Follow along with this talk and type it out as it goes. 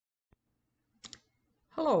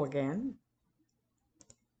Hello again.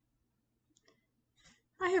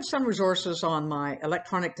 I have some resources on my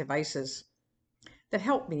electronic devices that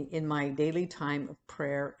help me in my daily time of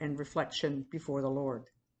prayer and reflection before the Lord.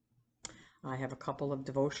 I have a couple of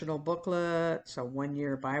devotional booklets, a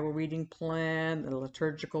one-year Bible reading plan, a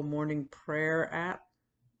liturgical morning prayer app,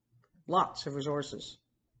 lots of resources.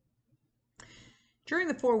 During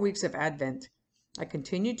the 4 weeks of Advent, I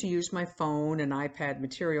continue to use my phone and iPad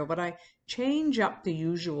material, but I change up the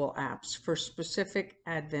usual apps for specific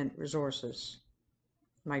Advent resources.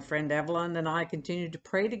 My friend Evelyn and I continue to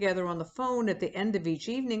pray together on the phone at the end of each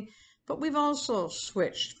evening, but we've also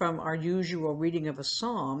switched from our usual reading of a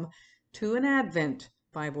psalm to an Advent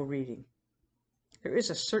Bible reading. There is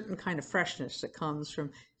a certain kind of freshness that comes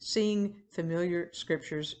from seeing familiar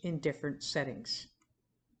scriptures in different settings.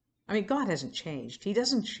 I mean, God hasn't changed. He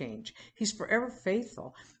doesn't change. He's forever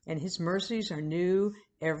faithful, and his mercies are new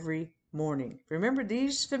every morning. Remember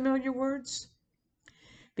these familiar words?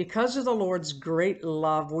 Because of the Lord's great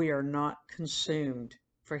love, we are not consumed,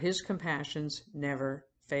 for his compassions never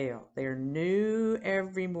fail. They are new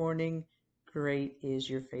every morning. Great is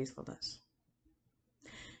your faithfulness.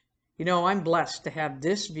 You know, I'm blessed to have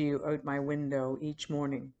this view out my window each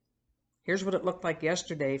morning. Here's what it looked like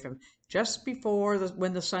yesterday from just before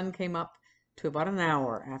when the sun came up to about an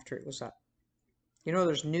hour after it was up. You know,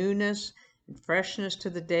 there's newness and freshness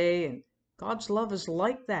to the day, and God's love is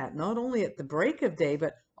like that, not only at the break of day,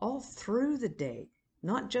 but all through the day,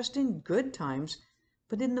 not just in good times,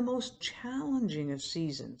 but in the most challenging of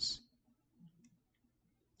seasons.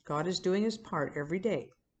 God is doing his part every day,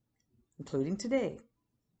 including today,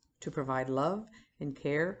 to provide love and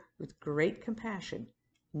care with great compassion,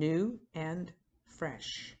 new and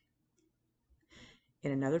fresh.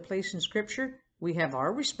 In another place in Scripture, we have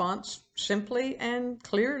our response simply and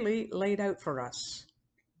clearly laid out for us.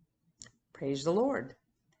 Praise the Lord.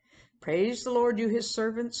 Praise the Lord, you his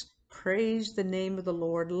servants. Praise the name of the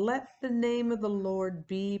Lord. Let the name of the Lord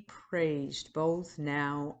be praised, both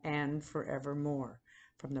now and forevermore.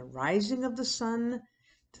 From the rising of the sun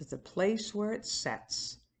to the place where it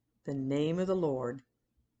sets, the name of the Lord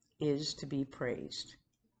is to be praised.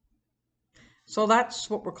 So that's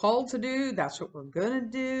what we're called to do. That's what we're going to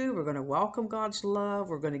do. We're going to welcome God's love.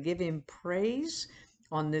 We're going to give him praise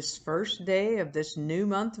on this first day of this new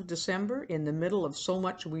month of December, in the middle of so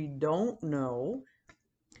much we don't know,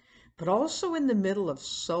 but also in the middle of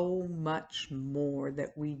so much more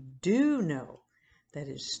that we do know, that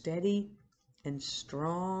is steady and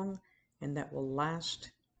strong and that will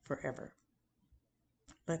last forever.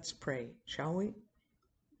 Let's pray, shall we?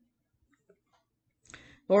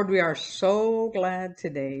 Lord, we are so glad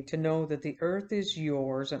today to know that the earth is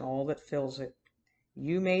yours and all that fills it.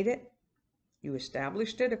 You made it. You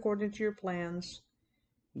established it according to your plans.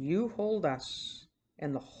 You hold us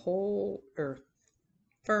and the whole earth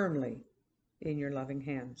firmly in your loving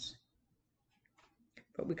hands.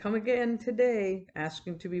 But we come again today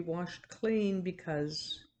asking to be washed clean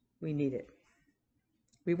because we need it.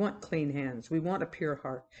 We want clean hands. We want a pure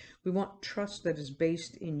heart. We want trust that is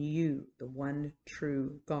based in you, the one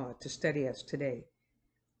true God, to steady us today.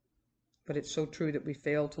 But it's so true that we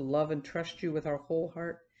fail to love and trust you with our whole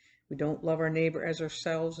heart. We don't love our neighbor as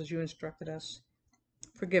ourselves as you instructed us.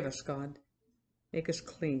 Forgive us, God. Make us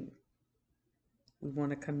clean. We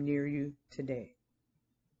want to come near you today.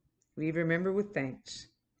 We remember with thanks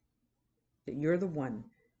that you're the one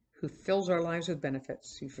who fills our lives with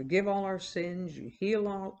benefits. You forgive all our sins. You heal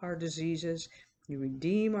all our diseases. You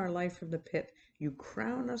redeem our life from the pit. You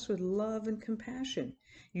crown us with love and compassion.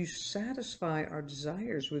 You satisfy our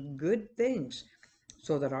desires with good things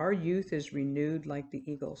so that our youth is renewed like the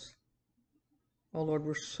eagles. Oh Lord,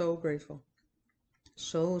 we're so grateful,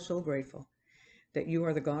 so grateful that you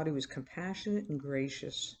are the God who is compassionate and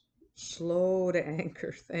gracious, slow to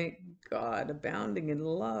anger, thank God, abounding in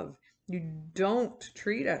love. You don't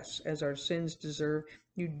treat us as our sins deserve.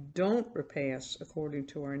 You don't repay us according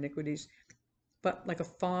to our iniquities. But like a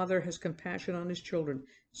father has compassion on his children,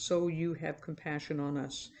 so you have compassion on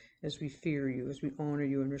us as we fear you, as we honor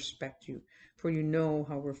you and respect you. For you know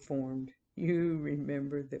how we're formed. You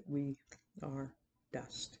remember that we are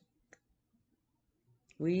dust.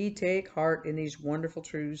 We take heart in these wonderful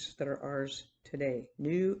truths that are ours today,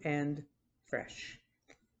 new and fresh.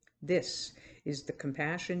 This is the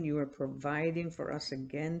compassion you are providing for us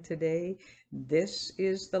again today. This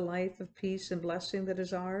is the life of peace and blessing that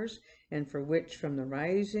is ours, and for which from the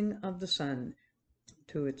rising of the sun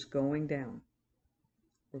to its going down,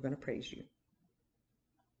 we're going to praise you.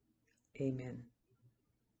 Amen.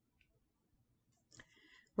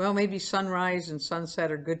 Well, maybe sunrise and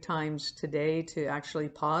sunset are good times today to actually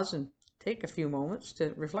pause and take a few moments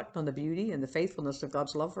to reflect on the beauty and the faithfulness of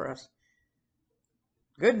God's love for us.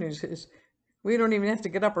 Good news is we don't even have to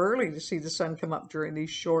get up early to see the sun come up during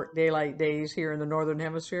these short daylight days here in the Northern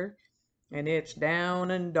Hemisphere, and it's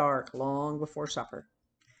down and dark long before supper.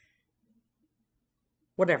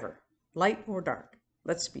 Whatever, light or dark,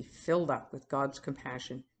 let's be filled up with God's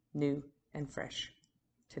compassion, new and fresh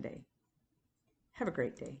today. Have a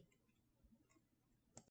great day.